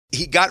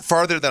he got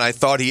farther than I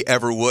thought he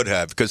ever would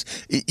have, because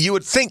you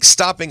would think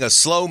stopping a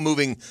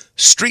slow-moving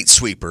street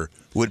sweeper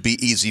would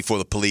be easy for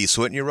the police,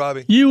 wouldn't you,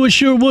 Robbie? You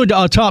sure would.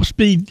 Top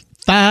speed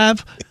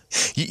 5.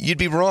 You'd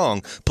be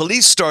wrong.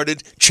 Police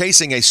started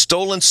chasing a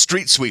stolen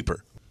street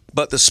sweeper,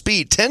 but the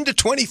speed, 10 to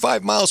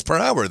 25 miles per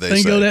hour,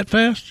 they say. Go that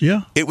fast?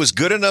 Yeah. It was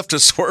good enough to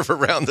swerve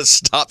around the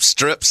stop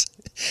strips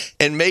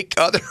and make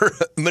other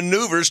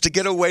maneuvers to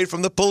get away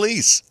from the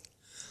police.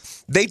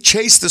 They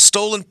chased the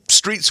stolen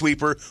street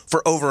sweeper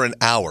for over an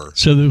hour.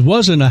 So there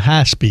wasn't a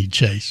high-speed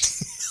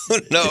chase.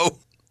 No.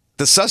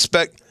 The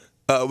suspect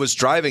was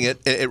driving it.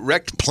 It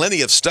wrecked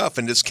plenty of stuff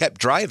and just kept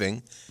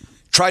driving.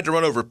 Tried to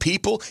run over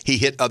people. He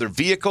hit other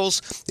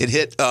vehicles. It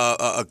hit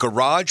a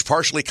garage,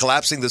 partially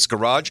collapsing this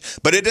garage.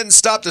 But it didn't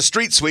stop the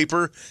street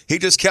sweeper. He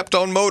just kept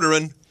on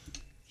motoring.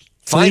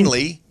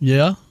 Finally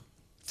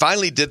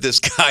did this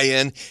guy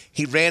in.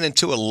 He ran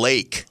into a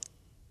lake.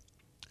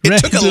 It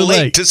took a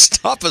lake to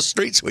stop a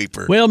street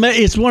sweeper. Well, man,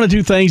 it's one of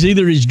two things.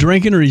 Either he's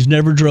drinking or he's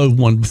never drove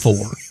one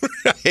before.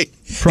 Right.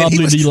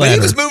 Probably the latter. He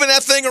was moving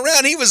that thing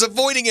around. He was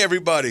avoiding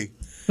everybody.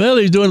 Well,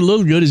 he's doing a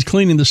little good. He's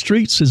cleaning the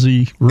streets as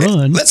he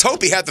runs. Let's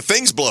hope he had the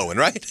things blowing,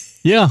 right?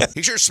 Yeah.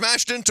 He sure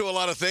smashed into a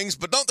lot of things,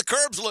 but don't the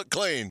curbs look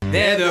clean?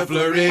 They're the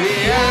Floridians.